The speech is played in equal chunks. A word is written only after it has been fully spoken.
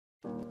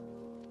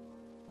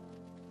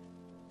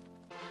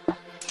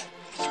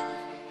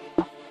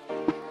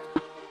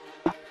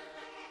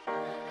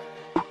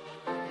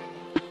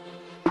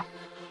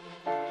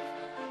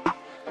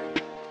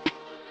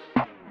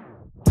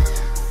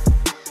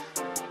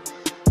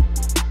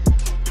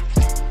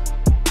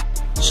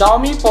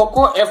Xiaomi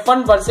Poco F1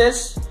 versus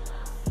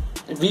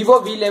Vivo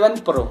V11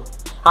 Pro।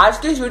 आज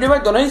के इस वीडियो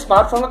में दोनों ही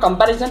स्मार्टफोन का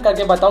कंपैरिजन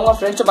करके बताऊंगा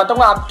फ्रेंड्स। तो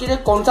बताऊंगा आपके लिए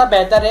कौन सा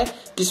बेहतर है,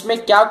 किसमें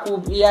क्या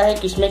खूबियां है,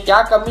 किसमें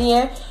क्या कमी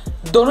है।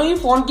 दोनों ही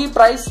फोन की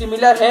प्राइस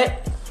सिमिलर है,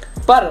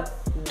 पर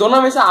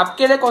दोनों में से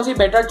आपके लिए कौन सी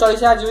बेटर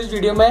चॉइस है आज इस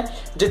वीडियो में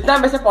जितना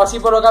में से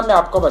पॉसिबल होगा मैं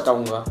आपको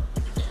बताऊंगा।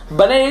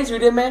 बने इस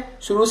वीडियो में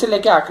शुरू से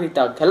लेकर आखिरी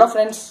तक। Hello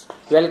friends,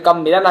 welcome.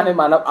 मेरा नाम है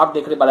मानव, आप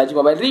देख रहे बालाजी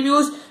मोबाइल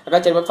रिव्यूज। अगर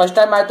चैनल में फर्स्ट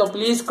टाइम आए तो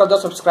प्लीज कर दो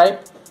सब्सक्राइब,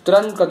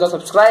 तुरंत कर दो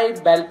सब्सक्राइब,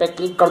 बेल पे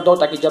क्लिक कर दो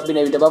ताकि जब भी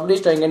नई वीडियो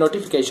पब्लिश होंगे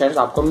नोटिफिकेशंस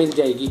आपको मिल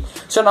जाएगी।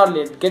 So now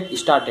let's get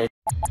started.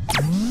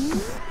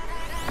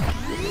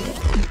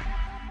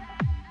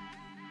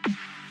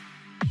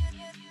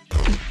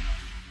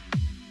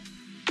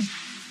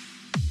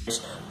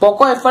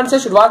 Poco F1 से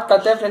शुरुआत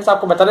करते हैं फ्रेंड्स।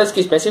 आपको बता दें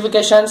इसकी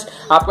स्पेसिफिकेशंस।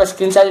 आपका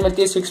स्क्रीन साइज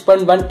मिलती है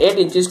 6.18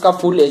 इंचेस का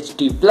full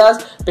HD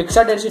plus,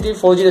 pixel density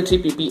 403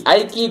 ppi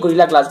की,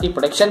 गोरिल्ला ग्लास की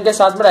प्रोटेक्शन के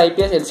साथ में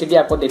IPS LCD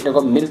आपको देखने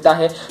को मिलता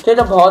है। तो ये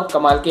तो बहुत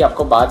कमाल की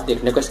आपको बात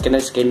देखने को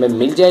स्क्रीन में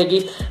मिल जाएगी।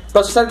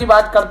 प्रोसेसर की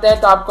बात करते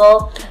हैं तो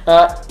आपको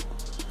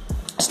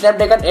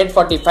स्नैपड्रैगन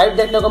 845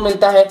 देखने को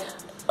मिलता है।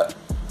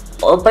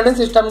 ऑपरेटिंग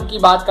सिस्टम की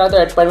बात करें तो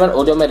 8.1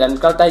 ओरियो में रन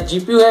करता है।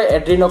 जीपीयू है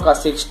एड्रीनो का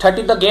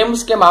 630। तो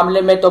गेम्स के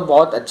मामले में तो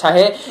बहुत अच्छा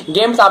है,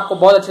 गेम्स आपको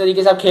बहुत अच्छे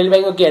तरीके से आप खेल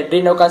पाएंगे क्योंकि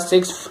एड्रीनो का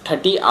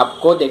 630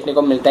 आपको देखने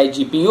को मिलता है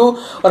जीपीयू।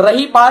 और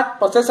रही बात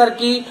प्रोसेसर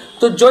की,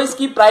 तो जो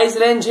इसकी प्राइस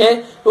रेंज है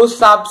उस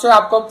हिसाब से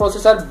आपको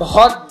प्रोसेसर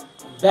बहुत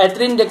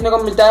बेहतरीन देखने को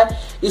मिलता है।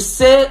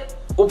 इससे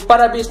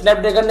ऊपर अभी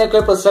स्नैपड्रैगन ने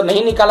कोई प्रोसेसर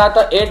नहीं निकाला।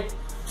 तो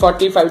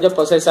 845 जो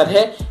प्रोसेसर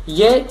है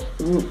ये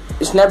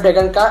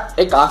स्नैपड्रैगन का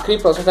एक आखिरी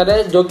प्रोसेसर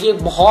है जो कि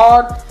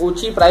बहुत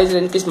ऊंची प्राइस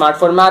रेंज की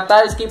स्मार्टफोन में आता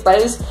है। इसकी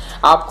प्राइस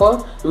आपको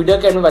वीडियो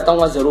के एंड में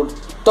बताऊंगा जरूर,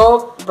 तो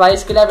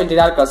प्राइस के लिए आप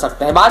इंतजार कर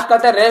सकते हैं। बात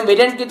करते हैं रैम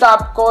वेरिएंट की, तो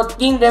आपको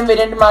 3 रैम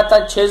वेरिएंट में आता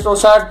है,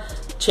 664,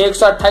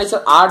 628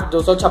 और 8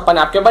 256।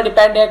 आपके ऊपर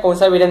डिपेंड है कौन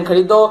सा वेरिएंट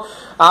खरीदो।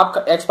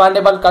 आप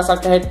एक्सपांडेबल कर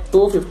सकते हैं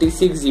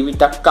 256 GB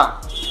तक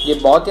का, ये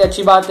बहुत ही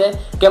अच्छी बात है।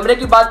 कैमरे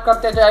की बात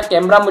करते हैं तो यार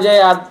कैमरा मुझे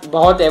यार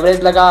बहुत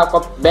एवरेज लगा। आपको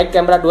बैक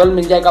कैमरा डुअल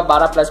मिल जाएगा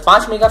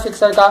 12+5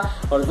 मेगापिक्सल का।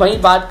 और वहीं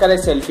बात करें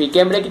सेल्फी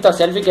कैमरे की, तो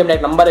सेल्फी कैमरा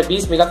एक नंबर है,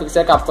 20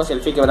 मेगापिक्सल का आपको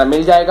सेल्फी कैमरा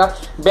मिल जाएगा।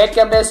 बैक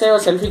कैमरे से और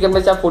सेल्फी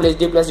कैमरे से आप फुल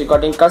HD प्लस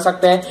रिकॉर्डिंग कर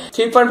सकते हैं।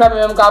 3.5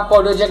 mm का आपको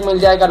ऑडियो जैक मिल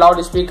जाएगा,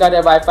 लाउड स्पीकर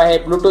है, वाईफाई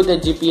है, ब्लूटूथ है,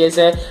 GPS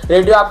है,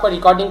 रेडियो आपको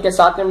रिकॉर्डिंग के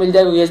साथ में मिल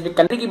जाएगा। USB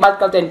कनेक्ट की बात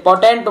करते हैं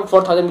इंपॉर्टेंट, तो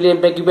 4000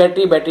 mAh की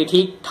बैटरी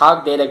ठीक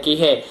ठाक दे रखी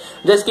है।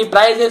 जो इसकी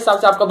प्राइस है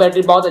सबसे आपको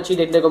बैटरी बहुत अच्छी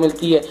देखने को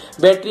मिलती है।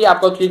 बैटरी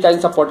आपको क्विक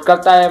चार्जिंग सपोर्ट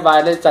करता है,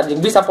 वायरलेस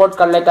चार्जिंग भी सपोर्ट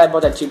कर लेता है,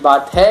 बहुत अच्छी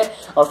बात है।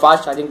 और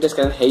फास्ट चार्जिंग तो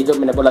इसके अंदर है ही, जो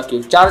मैंने बोला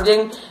क्विक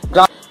चार्जिंग।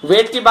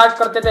 वेट की बात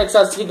करते हैं तो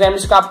 180 ग्राम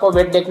का आपको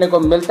वेट देखने को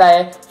मिलता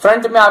है।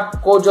 फ्रंट में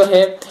आपको जो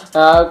है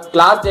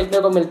ग्लास देखने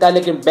को मिलता है,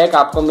 लेकिन बैक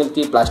आपको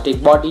मिलती है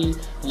प्लास्टिक बॉडी।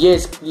 ये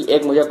इसकी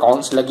एक मुझे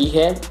कॉन्स लगी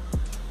है।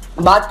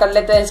 बात कर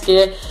लेते हैं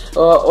इसके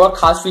और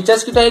खास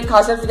फीचर्स की, तो एक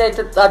खास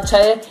फीचर अच्छा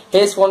है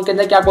इस फोन के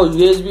अंदर कि आपको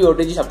USB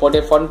OTG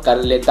सपोर्टेड फोन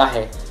कर लेता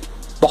है,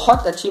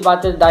 बहुत अच्छी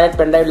बात है। डायरेक्ट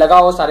पेन ड्राइव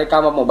लगाओ, सारे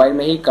काम आप मोबाइल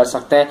में ही कर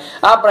सकते हैं।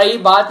 अब रही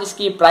बात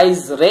इसकी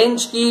प्राइस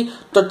रेंज की,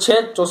 तो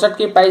 664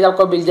 की प्राइस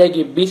आपको मिल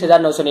जाएगी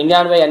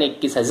 20,999 यानी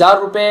 21,000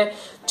 रुपए।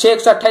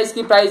 628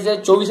 की प्राइस है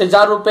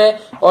 24,000 रुपए।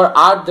 और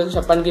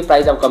 8 की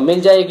प्राइस आपको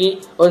मिल जाएगी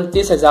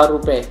 29,000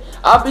 रुपए।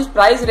 अब इस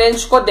प्राइस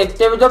रेंज को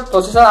देखते हुए जो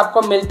प्रोसेसर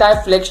आपको मिलता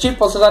है, फ्लैगशिप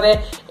प्रोसेसर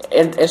है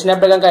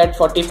स्नैपड्रैगन का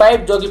 845,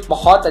 जो कि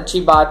बहुत अच्छी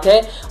बात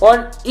है।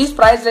 और इस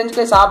प्राइस रेंज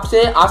के हिसाब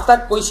से आज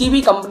तक किसी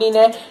भी कंपनी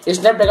ने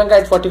स्नैपड्रैगन का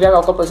 845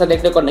 आपको प्रोसेसर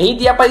देखने को नहीं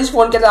दिया, पर इस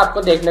फोन के अंदर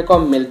आपको देखने को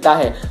मिलता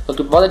है,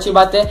 तो बहुत अच्छी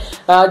बात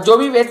है। जो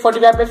भी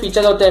 845 पे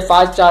फीचर होते हैं,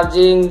 फास्ट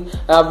चार्जिंग,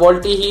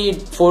 वोल्टी ही,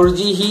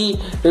 4G ही,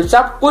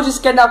 सब कुछ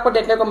इसके अंदर आपको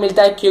देखने को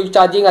मिलता है। क्विक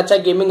चार्जिंग, अच्छा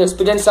गेमिंग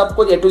एक्सपीरियंस, सब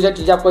कुछ A to Z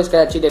चीजें आपको इसके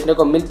अच्छी देखने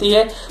को मिलती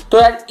है। तो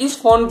यार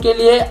इस फोन के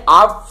लिए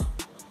आप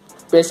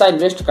पैसा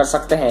इन्वेस्ट कर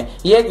सकते हैं।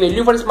 ये एक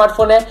वैल्यू फॉर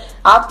स्मार्टफोन है।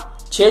 आप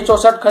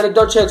 664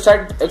 खरीदो,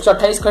 661,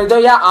 128 खरीदो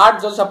या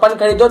 8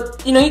 खरीदो,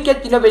 तीनों ही के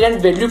तीनों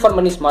variant value for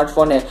money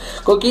smartphone है।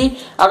 क्योंकि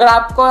अगर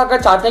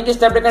चाहते हैं कि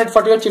स्नैपड्रैगन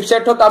 845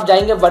 चिपसेट हो तो आप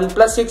जाएंगे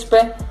OnePlus 6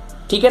 पे,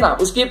 ठीक है ना,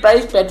 उसकी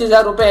प्राइस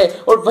 35,000 रुपए है।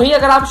 और वहीं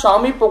अगर आप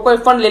Xiaomi Poco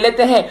F1 ले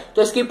लेते हैं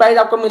तो इसकी प्राइस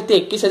आपको मिलती है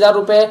 21,000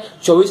 रुपए,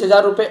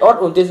 24,000 रुपए और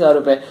 29,000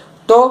 रुपए।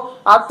 तो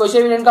आप कोई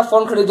से वेरिएंट का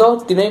फोन खरीदो,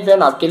 तीनों ही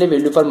फोन आपके लिए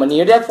वैल्यू फॉर मनी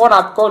है। ये फोन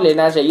आपको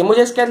लेना चाहिए।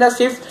 मुझे इसके अंदर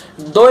सिर्फ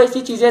 2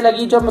 ऐसी चीजें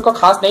लगी जो मेरे को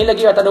खास नहीं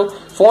लगी, बता दो।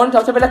 फोन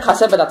सबसे पहले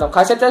खासियत बताता हूँ।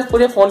 खासियत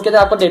पूरे फोन के अंदर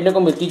आपको देखने को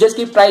मिलती है, जो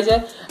इसकी प्राइस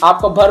है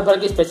आपको भर भर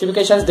की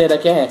स्पेसिफिकेशंस दे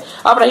रखे हैं।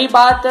 अब रही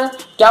बात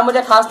क्या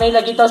मुझे खास नहीं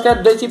लगी, तो उसके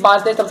 2 ऐसी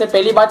बात है। सबसे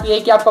पहली बात यह है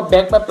कि आपको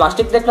बैक में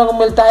प्लास्टिक देखने को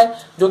मिलता है,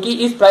 जो कि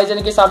इस प्राइस के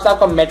हिसाब से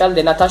आपको मेटल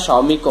देना था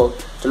Xiaomi को,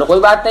 चलो कोई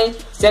बात नहीं।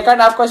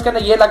 सेकंड आपको इसके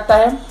अंदर ये लगता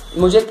है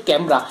मुझे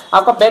कैमरा,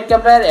 आपका बैक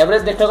कैमरा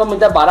एवरेज देखने को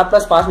मिलता है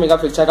 12+5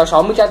 मेगापिक्सल का।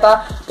 Xiaomi चाहता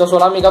तो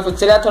 16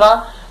 मेगापिक्सल या थोड़ा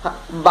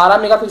 12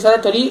 मेगापिक्सल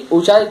से थोड़ी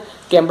ऊंचा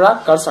कैमरा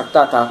कर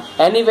सकता था।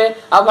 एनीवे,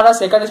 अब हमारा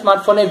सेकंड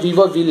स्मार्टफोन है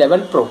Vivo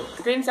V11 Pro।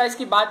 Screen size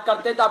की बात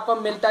करते हैं तो आपको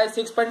मिलता है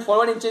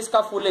 6.41 इंचेस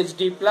का full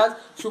HD plus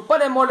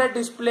super AMOLED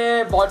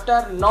display,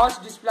 water notch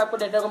display आपको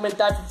देखने को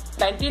मिलता है।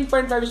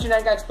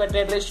 19.5:9 का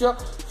एक्सपेक्ट रेशियो,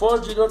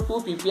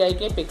 402 ppi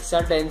के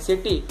पिक्सल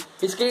डेंसिटी।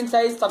 स्क्रीन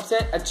साइज सबसे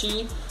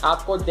अच्छी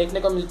आपको देखने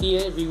को मिलती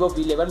है Vivo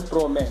V11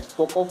 Pro में।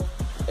 पोको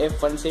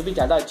F1 से भी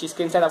ज्यादा अच्छी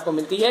स्क्रीन साइज आपको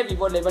मिलती है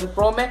Vivo 11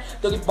 Pro में,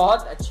 जो कि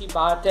बहुत अच्छी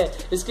बात है।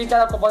 स्क्रीन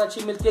साइज आपको बहुत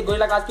अच्छी मिलती है।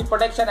 गोरिल्ला ग्लास की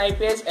प्रोटेक्शन,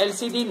 IPS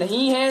LCD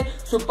नहीं है,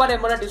 सुपर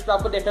एमोलेड डिस्प्ले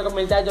आपको देखने को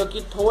मिलता है, जो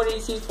कि थोड़ी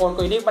सी फोन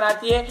को यूनिक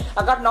बनाती है।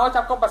 अगर नॉच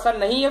आपको पसंद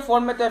नहीं है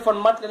फोन में तो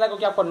फोन मत लेना,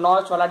 क्योंकि आपको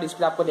नॉच वाला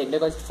डिस्प्ले आपको देखने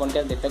को इस फोन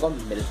के देखने को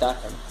मिलता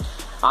है।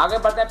 आगे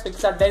बढ़ते हैं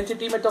पिक्सल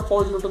डेंसिटी में, तो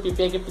 402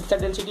 ppi की पिक्सल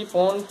डेंसिटी,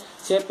 फोन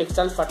से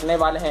पिक्सल फटने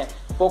वाले हैं।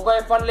 पोको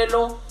F1 ले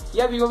लो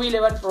या Vivo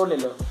V11 Pro ले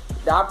लो,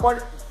 आपको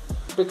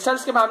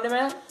पिक्सल्स के मामले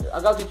में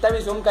अगर जितना भी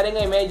जूम करेंगे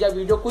इमेज या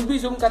वीडियो कुछ भी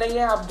जूम करेंगे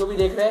आप जो भी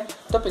देख रहे हैं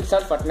तो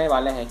पिक्सल फटने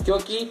वाले हैं,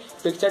 क्योंकि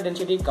पिक्सल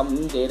डेंसिटी कम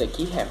दे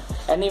रखी है।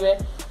 एनीवे,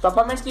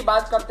 परफॉर्मेंस की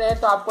बात करते हैं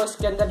तो आपको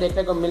इसके अंदर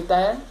देखने को मिलता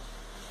है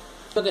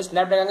तो कि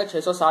स्नैपड्रैगन का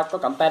 660 को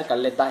कंपेयर कर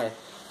लेता है।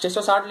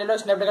 660 ले लो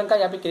स्नैपड्रैगन का,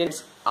 या फिर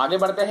क्रेडिट्स। आगे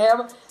बढ़ते हैं,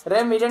 अब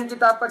रैम वेरिएंट की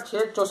तरफ पर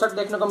 664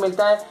 देखने को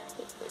मिलता है,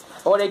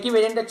 और एक ही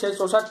वेरिएंट है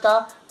 664 का,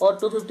 और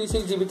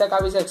 256 GB तक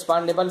आप इसे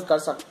एक्सपांडेबल कर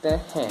सकते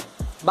हैं।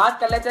 बात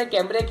कर लेते हैं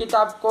कैमरे की, तो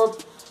आपको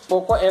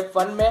पोको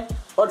F1 में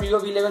और Vivo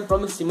V11 Pro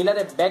में सिमिलर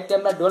है। बैक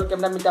कैमरा डुअल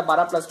कैमरा मिलता है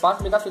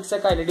 12+5 मेगापिक्सल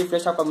का, LED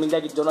फ्लैश आपको मिल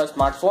जाएगी दोनों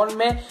स्मार्टफोन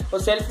में,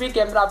 और सेल्फी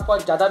कैमरा आपको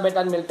ज्यादा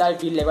बेटर मिलता है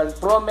V11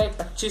 Pro में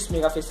 25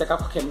 मेगापिक्सल का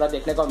कैमरा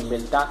देखने को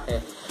मिलता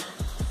है।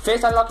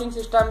 फेस अनलॉकिंग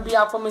सिस्टम भी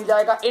आपको मिल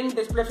जाएगा। इन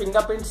डिस्प्ले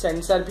फिंगरप्रिंट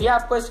सेंसर भी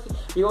आपको इस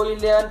Vivo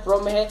V11 Pro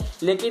में है,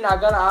 लेकिन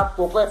अगर आप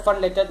पोको F1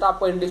 लेते हैं तो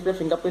आपको इन डिस्प्ले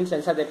फिंगरप्रिंट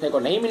सेंसर देखने को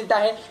नहीं मिलता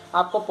है।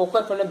 आपको पोको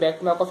F1 में बैक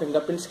में आपको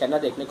फिंगरप्रिंट स्कैनर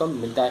देखने को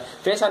मिलता है।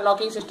 फेस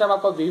अनलॉकिंग सिस्टम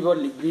आपको Vivo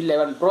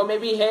V11 Pro में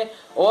भी है,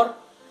 और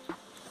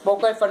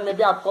पोको F1 में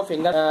भी आपको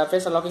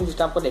फेस अनलॉकिंग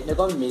सिस्टम आपको देखने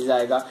को मिल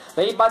जाएगा।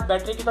 रही बात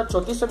बैटरी की, तो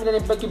 3400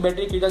 mAh की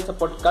बैटरी क्विक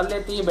सपोर्ट कर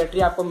लेती है।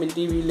 बैटरी आपको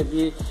मिलती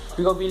है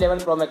Vivo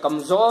V11 Pro में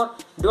कमजोर।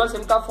 डुअल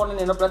सिम का फोन है,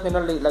 नैनो प्लस नैनो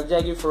लग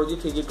जाएगी 4G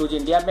 3G 2G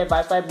इंडिया में।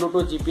 Wifi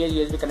Bluetooth GPS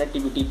USB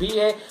connectivity भी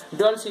है।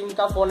 डुअल सिम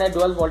का फोन है,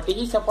 डुअल वोल्टेज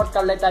ही सपोर्ट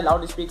कर लेता है।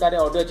 लाउड स्पीकर है,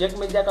 ऑडियो जैक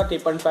मिल जाएगा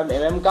 3.5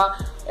 mm का।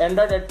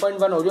 एंड्रॉइड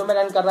 8.1 ऑडियो में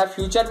रन कर रहा है।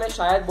 फ्यूचर में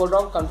शायद बोल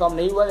रहा हूँ, कंफर्म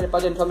नहीं हुआ, मेरे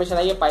पास इन्फॉर्मेशन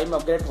आई है 5 में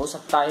अपग्रेड हो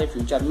सकता है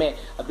फ्यूचर में।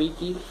 अभी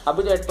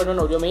तो 8.1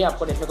 ऑडियो में ही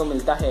आपको देखने को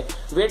मिलता है।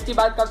 वेट की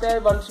बात करते हैं,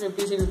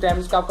 156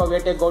 ग्राम्स का आपका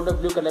वेट है। गोल्ड और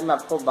ब्लू कलर में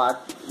आपको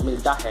बात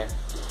मिलता है।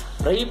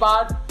 रही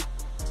बात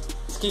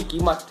इसकी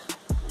कीमत,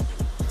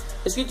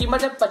 इसकी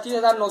कीमत है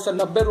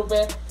 25,990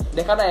 रुपए।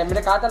 देखा ना,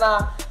 मैंने कहा था ना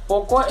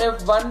पोको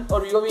F1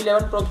 और Vivo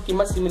V11 Pro की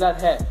कीमत सिमिलर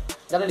है,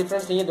 ज्यादा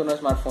डिफरेंस नहीं है दोनों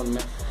स्मार्टफोन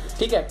में।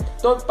 ठीक है,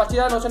 तो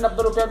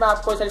 25,990 रुपए में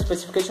आपको सारी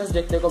स्पेसिफिकेशंस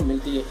देखने को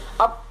मिलती है।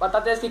 अब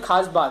बताते हैं इसकी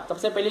खास बात।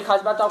 सबसे पहली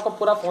खास बात, तो आपको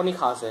पूरा फोन ही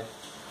खास है,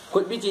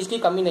 कुछ भी चीज की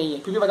कमी नहीं है।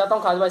 फिर भी बताता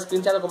हूँ खास बात,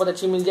 स्क्रीन साइज आपको बहुत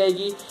अच्छी मिल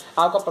जाएगी,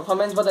 आपका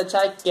परफॉर्मेंस बहुत अच्छा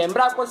है,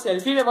 कैमरा आपको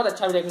सेल्फी में बहुत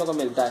अच्छा भी देखने को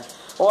मिलता है।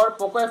 और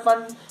पोको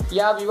F1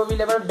 या Vivo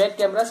V11 back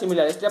camera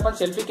similar है, इसलिए अपन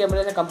सेल्फी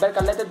कैमरे से कंपेयर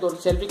कर लेते हैं।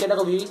 सेल्फी कैमरा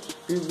को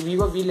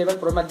Vivo V11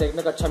 Pro में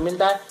देखने को अच्छा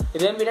मिलता है।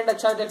 रैम वेरिएंट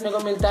अच्छा देखने को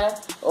मिलता है,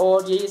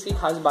 और यही इसकी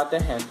खास बातें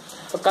हैं।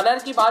 तो कलर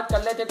की बात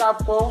कर लेते हैं, तो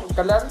आपको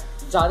कलर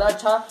ज्यादा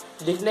अच्छा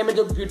दिखने में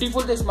जो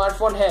ब्यूटीफुल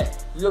स्मार्टफोन है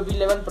Vivo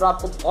V11 Pro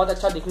आपको बहुत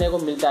अच्छा दिखने को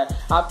मिलता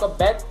है। आपका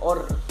बैक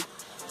और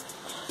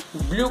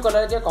ब्लू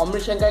कलर के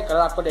कॉम्बिनेशन का कलर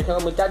आपको देखने को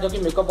मिलता है, जो कि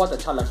मेरे को बहुत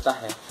अच्छा लगता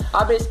है।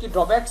 अब इसकी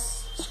ड्रॉबैक्स,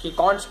 इसकी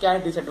कॉन्स क्या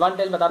है,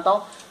 डिसएडवांटेज बताता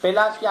हूँ।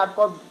 पहला कि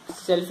आपको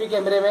सेल्फी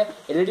कैमरे में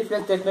LED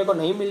फ्लैश देखने को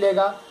नहीं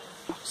मिलेगा।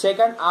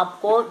 सेकंड,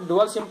 आपको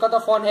डुअल सिम का तो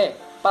फोन है,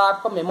 पर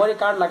आपको मेमोरी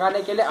कार्ड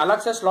लगाने के लिए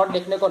अलग से स्लॉट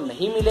देखने को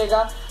नहीं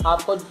मिलेगा।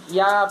 आपको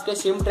या आपके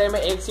सिम ट्रे में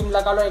एक सिम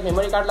लगा लो, एक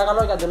मेमोरी कार्ड लगा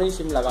लो, या दोनों ही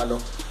सिम लगा लो,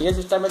 ये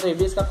सिस्टम है। तो ये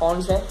भी इसका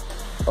कॉन्स है।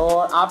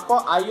 और आपको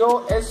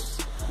iOS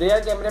रियर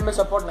कैमरे में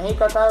सपोर्ट नहीं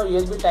करता है, और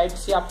USB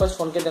Type-C आपको इस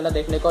फोन के अंदर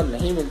देखने को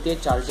नहीं मिलती है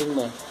चार्जिंग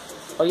में।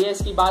 और ये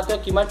इसकी बात है,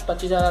 कीमत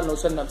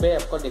 25,990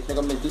 आपको देखने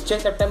को मिलती है। 6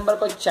 सितंबर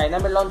को चाइना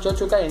में लॉन्च हो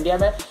चुका है, इंडिया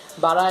में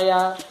 12 या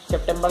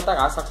सितंबर तक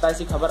आ सकता है,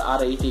 ऐसी खबर आ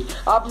रही थी।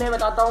 अब मैं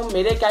बताता हूँ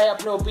मेरे क्या है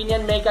अपने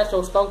ओपिनियन में, क्या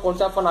सोचता हूँ कौन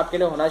सा फोन आपके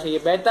लिए होना चाहिए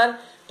बेहतर।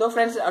 तो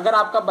फ्रेंड्स, अगर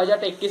आपका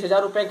बजट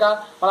 21,000 रुपए का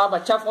और आप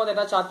अच्छा फोन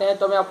लेना चाहते हैं,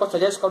 तो मैं आपको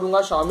सजेस्ट करूंगा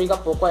Xiaomi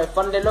का Poco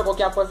F1 ले लो,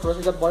 क्योंकि आपको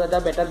प्रोसेसर बहुत ज्यादा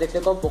बेटर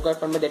देखने को Poco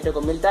F1 में देखने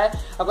को मिलता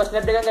है। आपको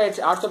स्नैपड्रैगन का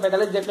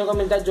 845 देखने को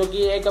मिलता है, जो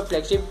कि एक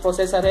फ्लैगशिप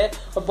प्रोसेसर है,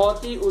 और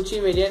बहुत ही ऊंची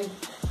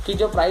वेरिएंट की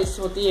जो प्राइस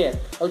होती है,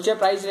 ऊंचे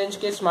प्राइस रेंज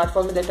के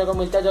स्मार्टफोन में देखने को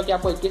मिलता है, जो कि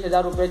आपको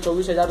 21,000 रुपए,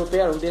 24,000 रुपए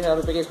और 29,000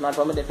 रुपए के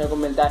स्मार्टफोन में देखने को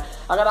मिलता है।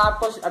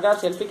 अगर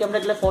सेल्फी कैमरे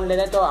के लिए फोन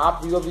लेना है, तो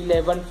आप Vivo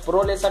V11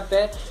 Pro ले सकते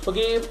हैं,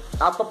 क्योंकि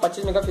आपको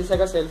 25 मेगापिक्सल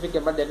का सेल्फी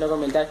कैमरा देखने को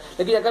मिलता है।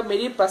 लेकिन अगर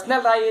मेरी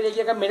पर्सनल राय ये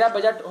रही, अगर मेरा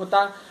बजट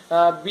होता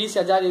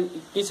 20,000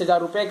 21,000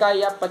 रुपए का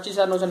या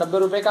 25,990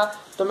 रुपए का,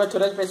 तो मैं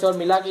थोड़े पैसे और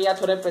मिला के या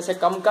थोड़े पैसे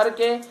कम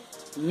करके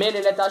मैं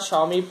ले लेता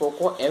Xiaomi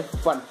Poco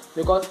F1,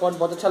 because phone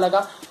बहुत अच्छा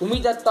लगा।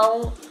 उम्मीद करता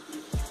हूँ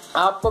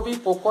आपको भी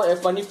Poco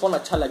F1 ही फोन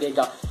अच्छा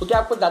लगेगा, क्योंकि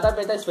आपको ज्यादा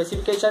बेहतर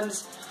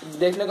स्पेसिफिकेशंस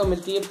देखने को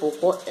मिलती है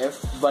Poco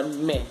F1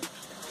 में।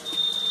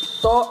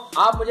 तो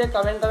आप मुझे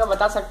कमेंट करके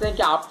बता सकते हैं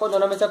कि आपको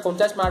दोनों में से कौन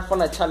सा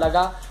स्मार्टफोन अच्छा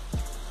लगा,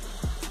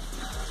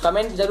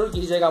 कमेंट जरूर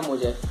कीजिएगा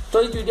मुझे।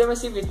 तो इस वीडियो में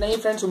सिर्फ इतना ही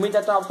फ्रेंड्स, उम्मीद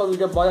है तो आपको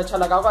वीडियो बहुत अच्छा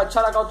लगा होगा।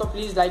 अच्छा लगा हो तो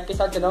प्लीज लाइक के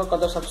साथ चैनल को कर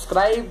दो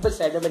सब्सक्राइब,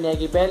 साइड में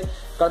बनी बेल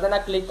कर देना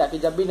क्लिक, ताकि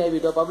जब भी नई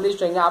वीडियो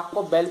पब्लिश होंगे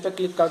आपको बेल पे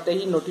क्लिक करते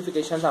ही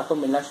नोटिफिकेशन आपको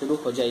मिलना शुरू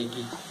हो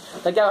जाएगी,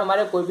 ताकि आप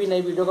हमारे कोई भी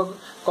नई वीडियो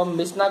को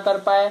मिस ना कर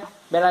पाए।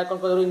 बेल आइकन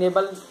को जरूर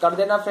इनेबल कर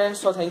देना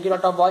friends. So thank you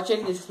lot of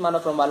watching, this is मानो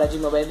from Balaji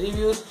mobile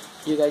reviews.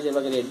 You guys have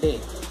a great day.